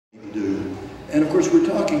And of course, we're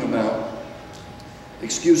talking about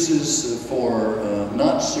excuses for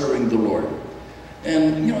not serving the Lord.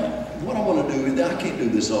 And you know, what I want to do, I can't do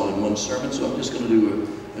this all in one sermon, so I'm just going to do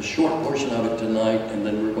a short portion of it tonight, and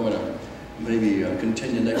then we're going to maybe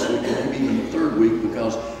continue next week, and maybe even the third week,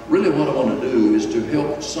 because really what I want to do is to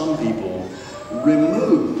help some people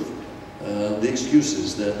remove the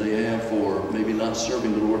excuses that they have for maybe not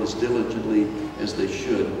serving the Lord as diligently as they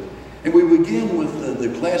should. And we begin with the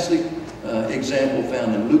classic example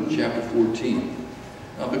found in Luke chapter 14.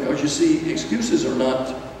 Because you see, excuses are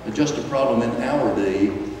not just a problem in our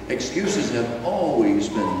day. Excuses have always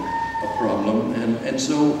been a problem. And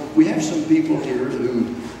so we have some people here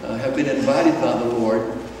who have been invited by the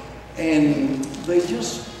Lord, and they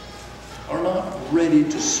just are not ready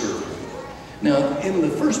to serve. Now, in the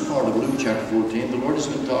first part of Luke chapter 14, the Lord has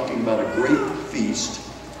been talking about a great feast.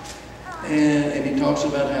 And he talks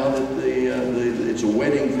about how that it's a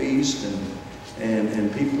wedding feast,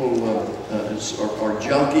 and people are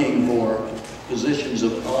jockeying for positions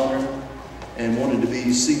of honor and wanted to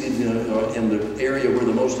be seated in the area where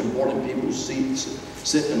the most important people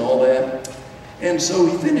sit and all that. And so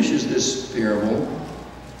he finishes this parable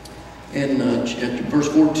in verse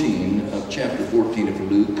 14 of chapter 14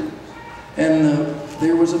 of Luke. And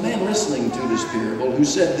there was a man listening to this parable who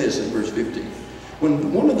said this in verse 15.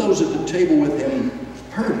 When one of those at the table with him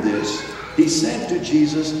heard this, he said to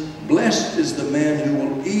Jesus, "Blessed is the man who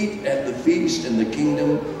will eat at the feast in the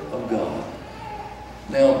kingdom of God."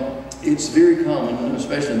 Now, it's very common,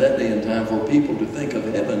 especially in that day and time, for people to think of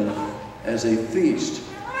heaven as a feast.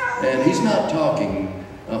 And he's not talking,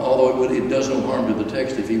 although it does no harm to the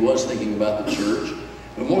text if he was thinking about the church.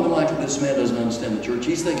 But more than likely, this man doesn't understand the church.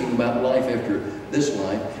 He's thinking about life after this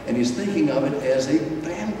life, and he's thinking of it as a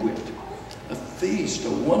banquet, a feast, a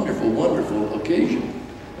wonderful, wonderful occasion.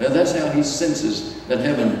 Now, that's how he senses that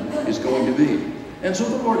heaven is going to be. And so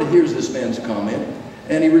the Lord hears this man's comment,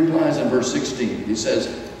 and he replies in verse 16. He says,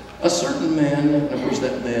 "A certain man," and of course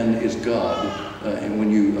that man is God, and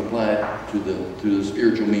when you apply it to the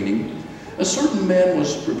spiritual meaning, "a certain man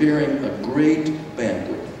was preparing a great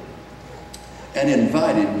banquet and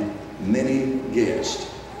invited many guests."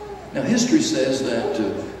 Now, history says that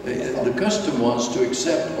the custom was to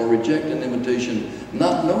accept or reject an invitation,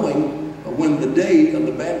 not knowing when the day of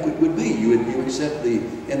the banquet would be. You accept the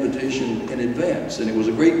invitation in advance, and it was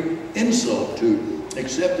a great insult to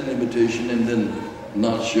accept an invitation and then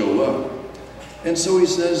not show up. And so he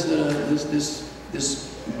says that this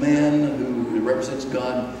man who represents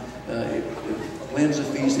God plans a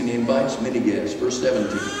feast, and he invites many guests. Verse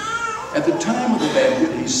 17. At the time of the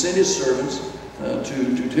banquet, he sent his servants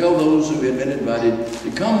to tell those who had been invited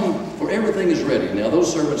to come, for everything is ready. Now,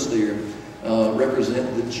 those servants there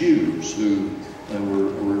represent the Jews who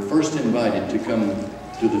were first invited to come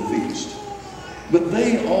to the feast. But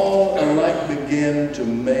they all alike began to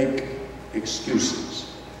make excuses.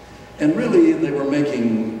 And really, they were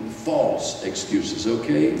making false excuses,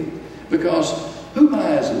 okay? Because who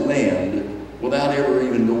buys land without ever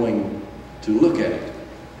even going to look at it?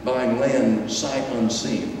 Buying land sight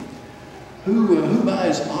unseen. Who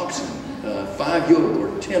buys oxen, 5 yoke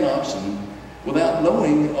or 10 oxen, without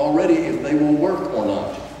knowing already if they will work or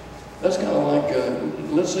not? That's kind of like,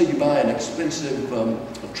 let's say you buy an expensive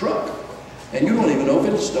truck, and you don't even know if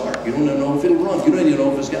it'll start. You don't even know if it'll run. You don't even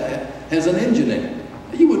know if has an engine in it.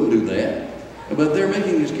 You wouldn't do that. But they're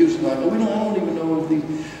making excuses like, oh, I don't even know if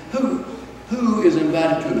who is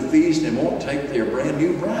invited to the feast and won't take their brand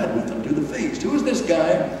new bride with them to the feast? Who is this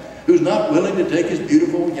guy who's not willing to take his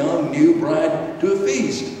beautiful, young, new bride to a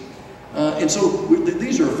feast? And so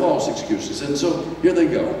these are false excuses. And so here they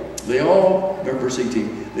go. They all, verse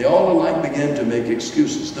 18, they all alike began to make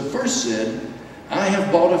excuses. The first said, "I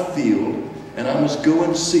have bought a field and I must go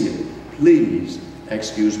and see it. Please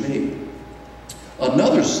excuse me."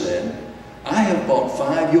 Another said, "I have bought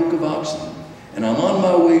 5 yoke of oxen and I'm on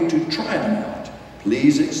my way to try them out.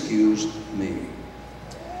 Please excuse me."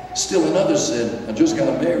 Still another said, "I just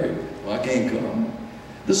got married. Well, I can't come."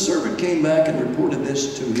 The servant came back and reported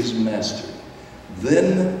this to his master.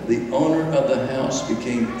 Then the owner of the house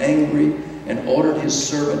became angry and ordered his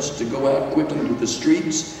servants to go out quickly to the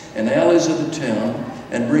streets and alleys of the town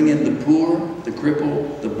and bring in the poor, the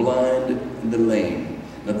crippled, the blind, and the lame.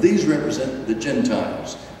 Now these represent the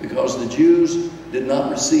Gentiles, because the Jews did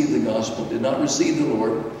not receive the gospel, did not receive the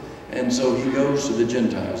Lord, and so he goes to the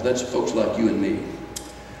Gentiles. That's folks like you and me.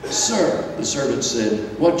 "Sir," the servant said,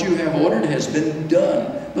 "what you have ordered has been done,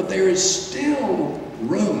 but there is still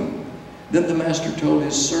room." Then the master told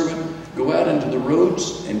his servant, "Go out into the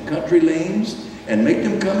roads and country lanes and make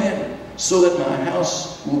them come in, so that my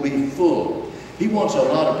house will be full." He wants a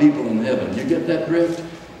lot of people in heaven. You get that drift?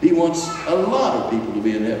 He wants a lot of people to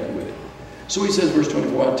be in heaven with him. So he says, verse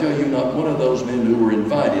 24, I tell you, not one of those men who were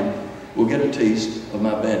invited will get a taste of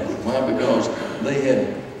my banquet. Why? Because they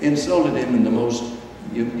had insulted him in the most,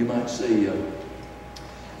 you might say,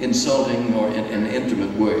 insulting or in an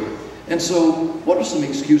intimate way. And so, what are some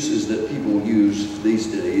excuses that people use these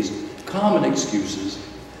days, common excuses,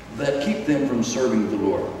 that keep them from serving the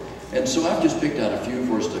Lord? And so I've just picked out a few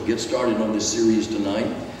for us to get started on this series tonight.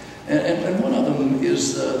 And one of them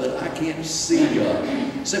is that I can't see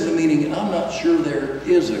God. Simply meaning, I'm not sure there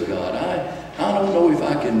is a God. I don't know if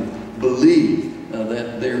I can believe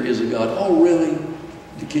that there is a God. Oh, really?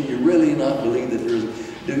 Can you really not believe that there is?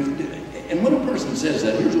 And when a person says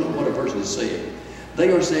that, here's what a person is saying.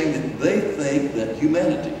 They are saying that they think that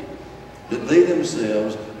humanity, that they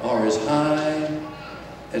themselves are as high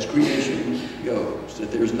as creation goes, that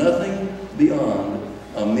there's nothing beyond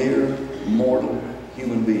a mere mortal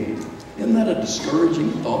human being. Isn't that a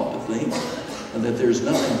discouraging thought to think? That there's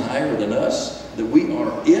nothing higher than us, that we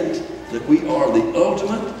are it, that we are the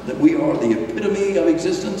ultimate, that we are the epitome of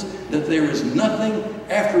existence, that there is nothing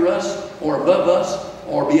after us or above us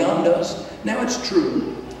or beyond us. Now it's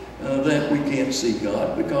true that we can't see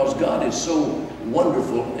God because God is so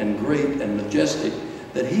wonderful and great and majestic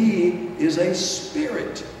that He is a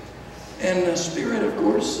spirit. And a spirit, of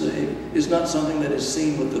course, is not something that is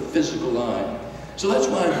seen with the physical eye. So that's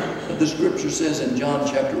why the scripture says in John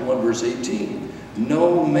chapter 1 verse 18,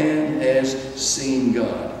 no man has seen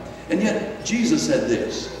God. And yet Jesus said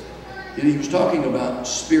this. He was talking about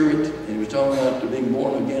spirit, and he was talking about being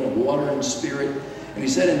born again of water and spirit. And he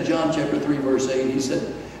said in John chapter 3 verse 8, he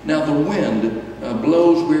said, now the wind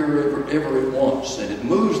blows wherever it wants, and it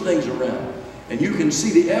moves things around. And you can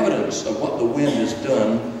see the evidence of what the wind has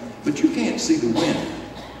done, but you can't see the wind.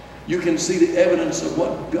 You can see the evidence of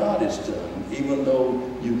what God has done, even though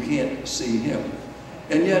you can't see Him.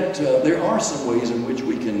 And yet, there are some ways in which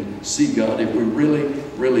we can see God if we really,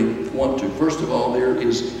 really want to. First of all, there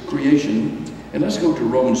is creation. And let's go to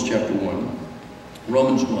Romans chapter 1.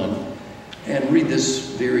 Romans 1. And read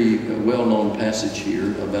this very well-known passage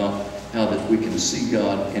here about how that we can see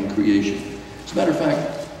God in creation. As a matter of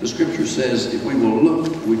fact, the scripture says if we will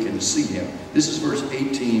look, we can see Him. This is verse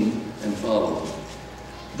 18 and following.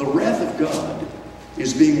 The wrath of God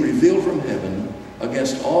is being revealed from heaven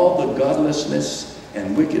against all the godlessness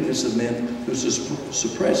and wickedness of men who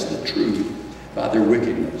suppress the truth by their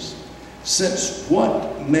wickedness. Since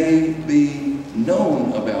what may be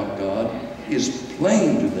known about God is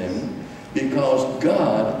plain to them, because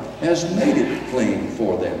God has made it plain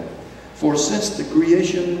for them. For since the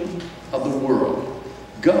creation of the world,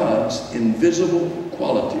 God's invisible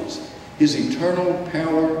qualities, His eternal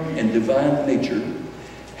power and divine nature,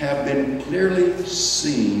 have been clearly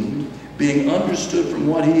seen, being understood from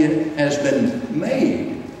what He has been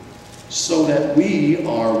made, so that we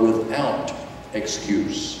are without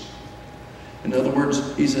excuse. In other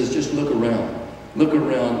words, he says, just look around. Look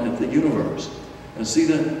around at the universe and see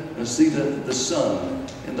the sun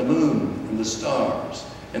and the moon and the stars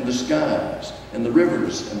and the skies and the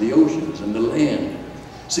rivers and the oceans and the land.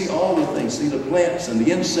 See all the things. See the plants and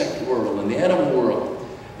the insect world and the animal world.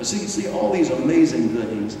 See all these amazing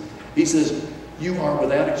things. He says, you are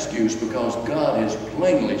without excuse because God has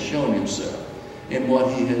plainly shown Himself in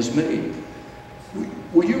what He has made.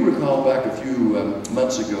 Will you recall back a few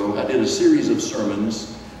months ago, I did a series of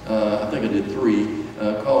sermons, I think I did 3,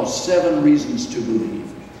 called 7 Reasons to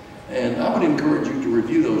Believe. And I would encourage you to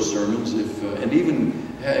review those sermons and even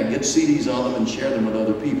get CDs on them and share them with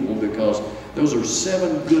other people, because those are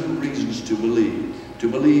 7 good reasons to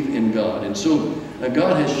believe in God. And so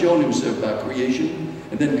God has shown Himself by creation,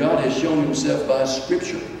 and then God has shown Himself by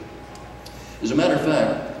Scripture. As a matter of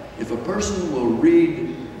fact, if a person will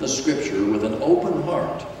read the Scripture with an open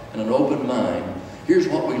heart and an open mind, here's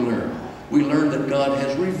what we learn. We learn that God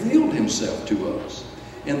has revealed Himself to us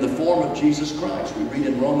in the form of Jesus Christ. We read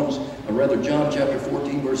in John chapter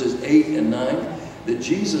 14, verses 8 and 9, that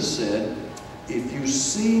Jesus said, if you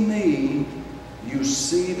see me, you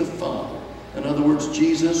see the Father. In other words,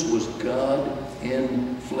 Jesus was God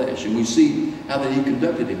in flesh. And we see how that He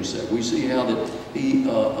conducted Himself. We see how that He,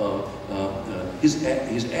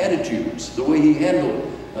 His attitudes, the way He handled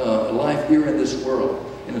life here in this world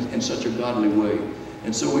in such a godly way.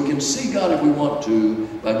 And so we can see God if we want to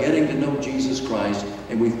by getting to know Jesus Christ,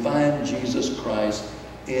 and we find Jesus Christ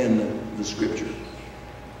in the Scripture.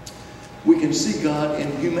 We can see God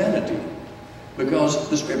in humanity because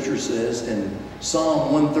the Scripture says in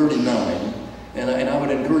Psalm 139, and I would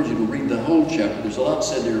encourage you to read the whole chapter. There's a lot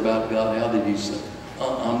said there about God, how that He's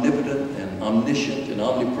omnipotent and omniscient and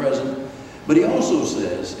omnipresent. But he also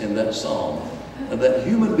says in that psalm that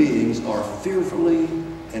human beings are fearfully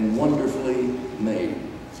and wonderfully made.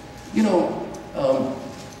 You know,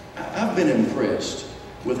 I've been impressed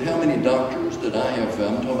with how many doctors that I have,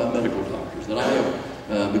 I'm talking about medical doctors, that I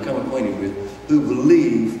have become acquainted with who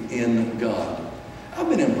believe in God. I've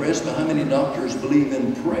been impressed by how many doctors believe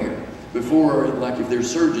in prayer. Before, like if they're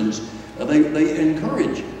surgeons, they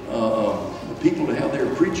encourage people to have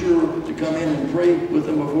their preacher to come in and pray with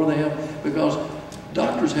them before they have, because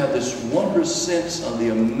doctors have this wondrous sense of the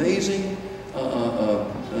amazing,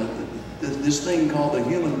 this thing called the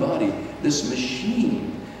human body, this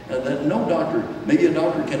machine that no doctor, maybe a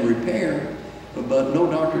doctor can repair, but no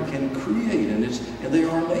doctor can create, and they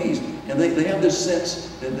are amazed. And they have this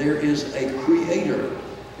sense that there is a creator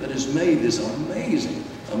that has made this amazing,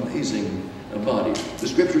 amazing body. The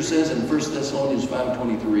scripture says in 1 Thessalonians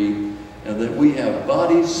 5:23 that we have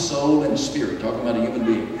body, soul, and spirit. Talking about a human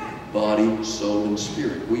being. Body, soul, and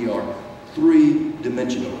spirit. We are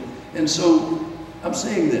three-dimensional. And so I'm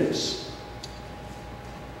saying this.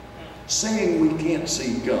 Saying we can't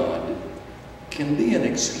see God can be an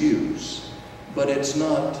excuse, but it's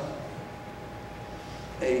not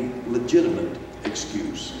a legitimate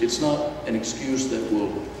excuse. It's not an excuse that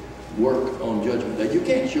will work on Judgment Day. You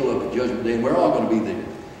can't show up at Judgment Day, and we're all going to be there,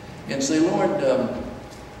 and say, Lord,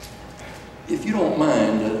 if you don't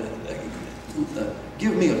mind,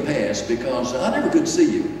 give me a pass because I never could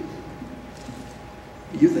see you.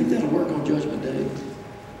 You think that'll work on Judgment Day?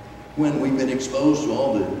 When we've been exposed to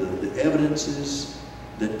all the evidences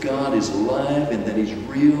that God is alive and that He's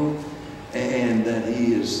real and that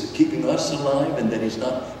He is keeping us alive and that He's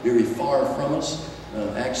not very far from us.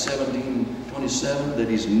 Acts 17:27, that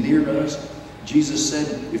He's near us. Jesus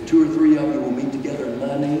said, if 2 or 3 of you will meet together in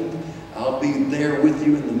my name, I'll be there with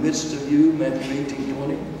you in the midst of you, Matthew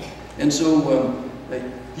 18:20. And so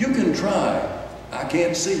you can try. I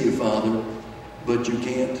can't see you, Father, but you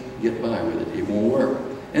can't get by with it. It won't work.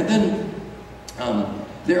 And then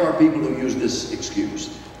there are people who use this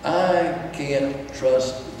excuse. I can't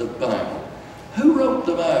trust the Bible. Who wrote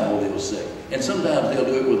the Bible, they'll say. And sometimes they'll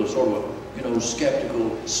do it with a sort of a,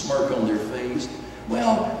 skeptical smirk on their face.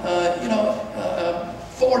 Well,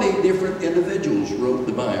 40 different individuals wrote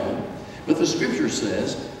the Bible. But the scripture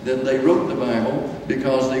says that they wrote the Bible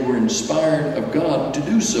because they were inspired of God to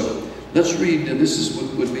do so. Let's read, and this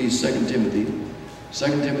would be 2 Timothy.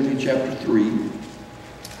 2 Timothy chapter 3,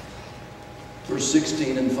 verse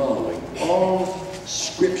 16 and following. All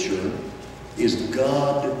scripture is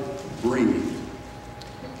God-breathed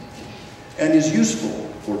and is useful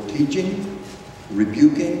for teaching,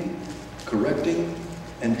 rebuking, correcting,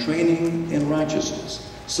 and training in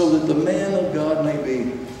righteousness, so that the man of God may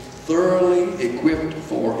be thoroughly equipped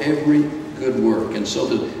for every good work. And so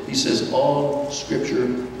he says all scripture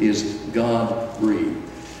is God-breathed.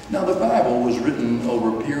 Now the Bible was written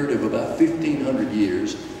over a period of about 1,500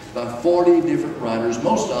 years by 40 different writers.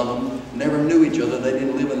 Most of them never knew each other. They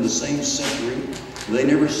didn't live in the same century. They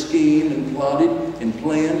never schemed and plotted and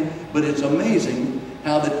planned. But it's amazing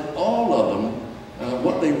how that all of them,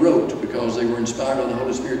 what they wrote, because they were inspired by the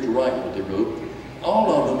Holy Spirit to write what they wrote,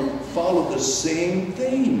 all of them follow the same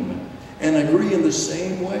theme and agree in the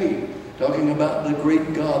same way, talking about the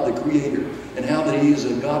great God, the Creator, and how that He is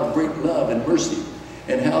a God of great love and mercy,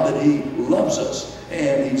 and how that He loves us,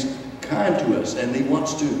 and He's kind to us, and He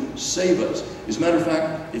wants to save us. As a matter of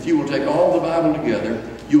fact, if you will take all the Bible together,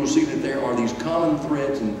 you will see that there are these common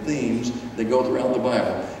threads and themes that go throughout the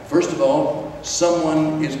Bible. First of all,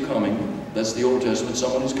 someone is coming. That's the Old Testament.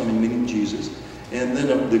 Someone is coming, meaning Jesus. And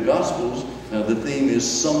then the Gospels, the theme is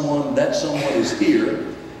someone, that someone is here.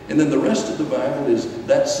 And then the rest of the Bible is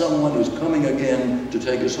that someone is coming again to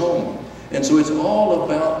take us home. And so it's all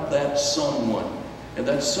about that someone. And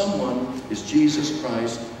that someone is Jesus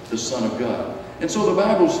Christ, the Son of God. And so the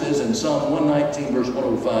Bible says in Psalm 119, verse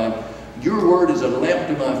 105, your word is a lamp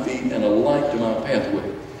to my feet and a light to my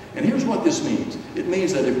pathway. And here's what this means. It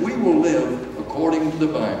means that if we will live according to the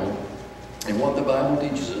Bible and what the Bible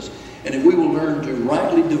teaches us, and if we will learn to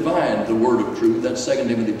rightly divide the word of truth, that's 2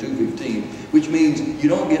 Timothy 2:15, which means you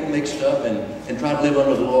don't get mixed up and try to live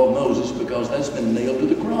under the law of Moses, because that's been nailed to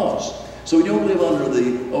the cross. So we don't live under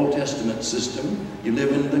the Old Testament system. We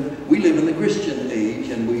live in the Christian age,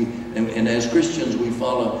 and as Christians we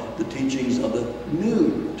follow the teachings of the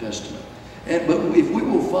New Testament. But if we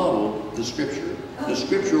will follow the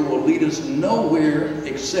Scripture will lead us nowhere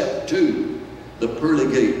except to the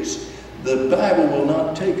pearly gates. The Bible will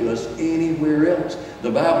not take us anywhere else.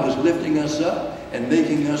 The Bible is lifting us up and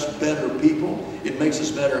making us better people. It makes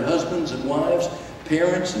us better husbands and wives,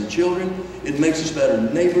 parents and children. It makes us better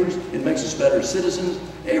neighbors. It makes us better citizens.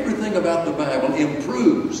 Everything about the Bible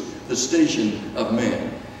improves the station of man.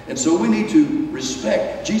 And so we need to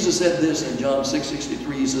respect. Jesus said this in John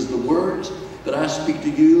 6:63. He says, the words that I speak to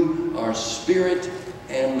you are spirit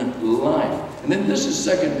and life. And then this is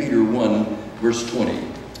 2 Peter 1, verse 20.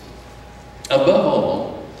 Above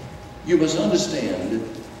all, you must understand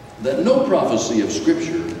that no prophecy of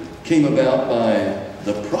Scripture came about by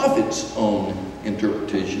the prophet's own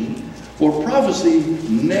interpretation, for prophecy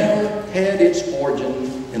never had its origin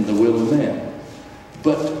in the will of man.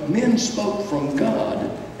 But men spoke from God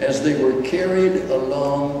as they were carried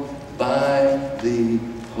along by the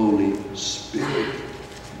Holy Spirit.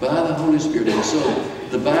 By the Holy Spirit. And so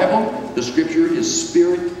the Bible, the Scripture, is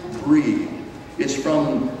spirit-breathed. It's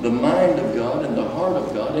from the mind of God and the heart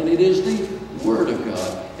of God, and it is the Word of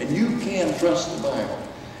God. And you can trust the Bible.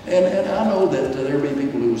 And I know that there may be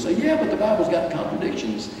people who will say, yeah, but the Bible's got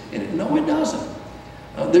contradictions in it. No, it doesn't.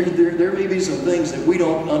 There may be some things that we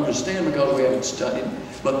don't understand because we haven't studied,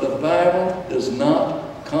 but the Bible does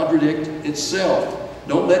not contradict itself.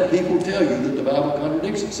 Don't let people tell you that the Bible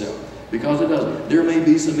contradicts itself, because it doesn't. There may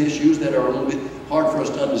be some issues that are a little bit hard for us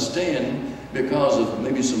to understand because of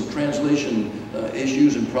maybe some translation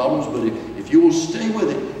issues and problems, but if you will stay with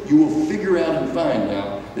it, you will figure out and find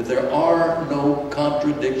out that there are no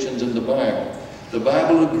contradictions in the Bible. The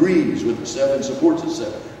Bible agrees with itself and supports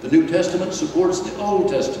itself. The New Testament supports the Old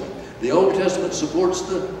Testament. The Old Testament supports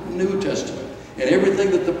the New Testament. And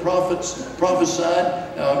everything that the prophets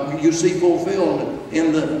prophesied, you see fulfilled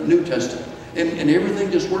in the New Testament. And everything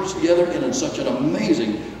just works together in such an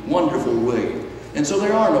amazing, wonderful way. And so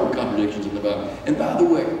there are no contradictions in the Bible. And by the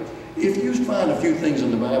way, if you find a few things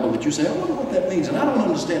in the Bible that you say, I wonder what that means, and I don't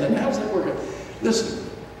understand it, how does that work? Listen,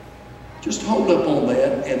 just hold up on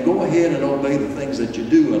that and go ahead and obey the things that you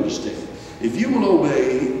do understand. If you will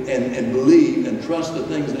obey and believe and trust the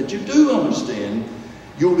things that you do understand,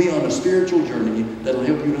 you'll be on a spiritual journey that'll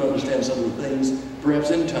help you to understand some of the things,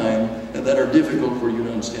 perhaps in time, that are difficult for you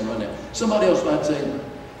to understand right now. Somebody else might say,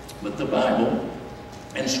 but the Bible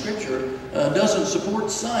and Scripture doesn't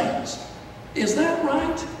support science. Is that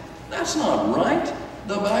right? That's not right.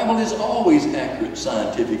 The Bible is always accurate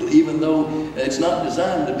scientifically, even though it's not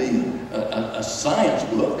designed to be a science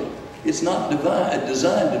book. It's not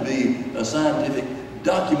designed to be a scientific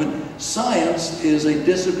document. Science is a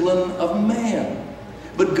discipline of man.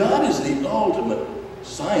 But God is the ultimate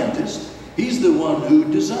scientist. He's the one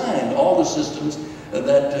who designed all the systems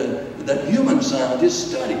that human scientists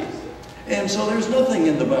study. And so there's nothing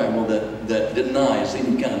in the Bible that denies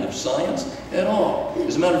any kind of science at all.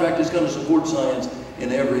 As a matter of fact, it's going to support science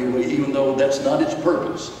in every way, even though that's not its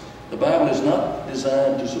purpose. The Bible is not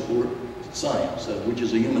designed to support science, which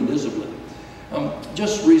is a human discipline.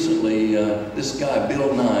 Just recently, this guy,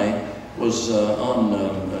 Bill Nye, was on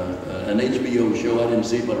an HBO show. I didn't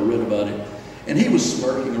see it, but I read about it. And he was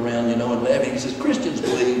smirking around, you know, and laughing. He says, Christians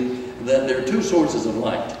believe that there are two sources of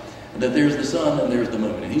light, that there's the sun and there's the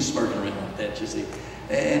moon. And he's smirking around like that, you see.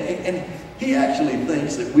 And he actually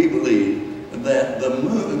thinks that we believe that the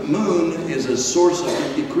moon is a source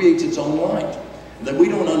of, it creates its own light. That we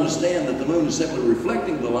don't understand that the moon is simply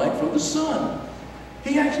reflecting the light from the sun.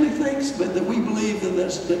 He actually thinks that we believe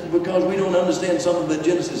that because we don't understand something that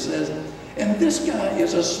Genesis says. And this guy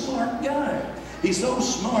is a smart guy. He's so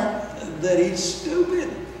smart that he's stupid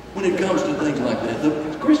when it comes to things like that.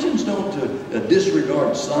 The Christians don't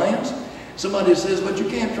disregard science. Somebody says, but you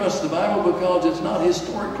can't trust the Bible because it's not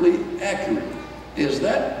historically accurate. Is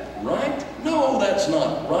that right? No, that's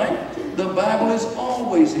not right. The Bible is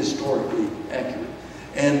always historically accurate.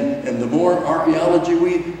 And the more archaeology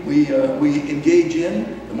we engage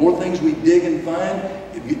in, the more things we dig and find,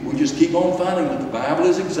 we just keep on finding that the Bible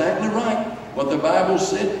is exactly right. What the Bible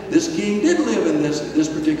said, this king did live in this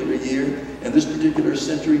particular year, and this particular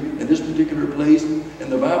century, and this particular place,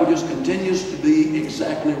 and the Bible just continues to be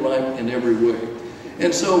exactly right in every way.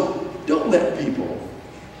 And so, don't let people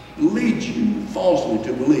lead you falsely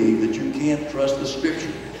to believe that you can't trust the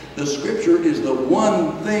Scripture. The Scripture is the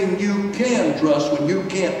one thing you can trust when you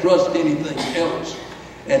can't trust anything else.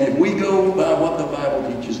 And if we go by what the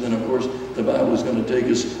Bible teaches, then of course the Bible is going to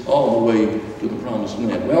take us all the way to the promised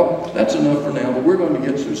land. Well, that's enough for now, but we're going to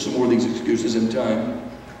get through some more of these excuses in time.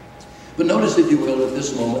 But notice, if you will, at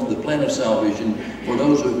this moment, the plan of salvation for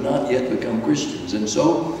those who have not yet become Christians. And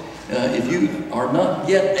so, if you are not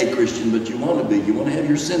yet a Christian, but you want to be, you want to have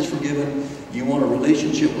your sins forgiven, you want a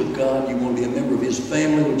relationship with God, you want to be a member of His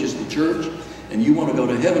family, which is the church, and you want to go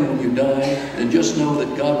to heaven when you die, then just know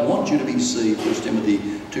that God wants you to be saved, 1 Timothy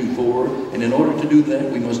 2:4. And in order to do that,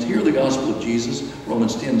 we must hear the gospel of Jesus,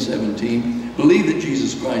 Romans 10:17. Believe that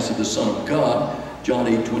Jesus Christ is the Son of God, John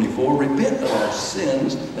 8:24. Repent of our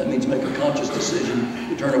sins. That means make a conscious decision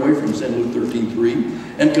to turn away from sin, Luke 13:3.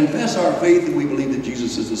 And confess our faith that we believe that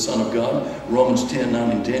Jesus is the Son of God, Romans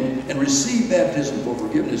 10:9 and 10. And receive baptism for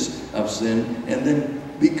forgiveness of sin. And then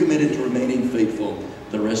be committed to remaining faithful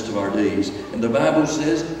the rest of our days. And the Bible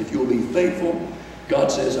says, if you will be faithful,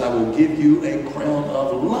 God says, I will give you a crown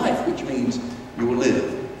of life, which means you will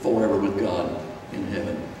live forever with God in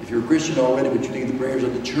heaven. If you're a Christian already, but you need the prayers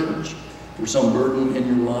of the church for some burden in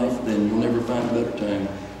your life, then you'll never find a better time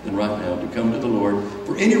than right now to come to the Lord.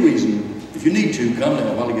 For any reason, if you need to, come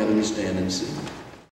now while together we stand and sing.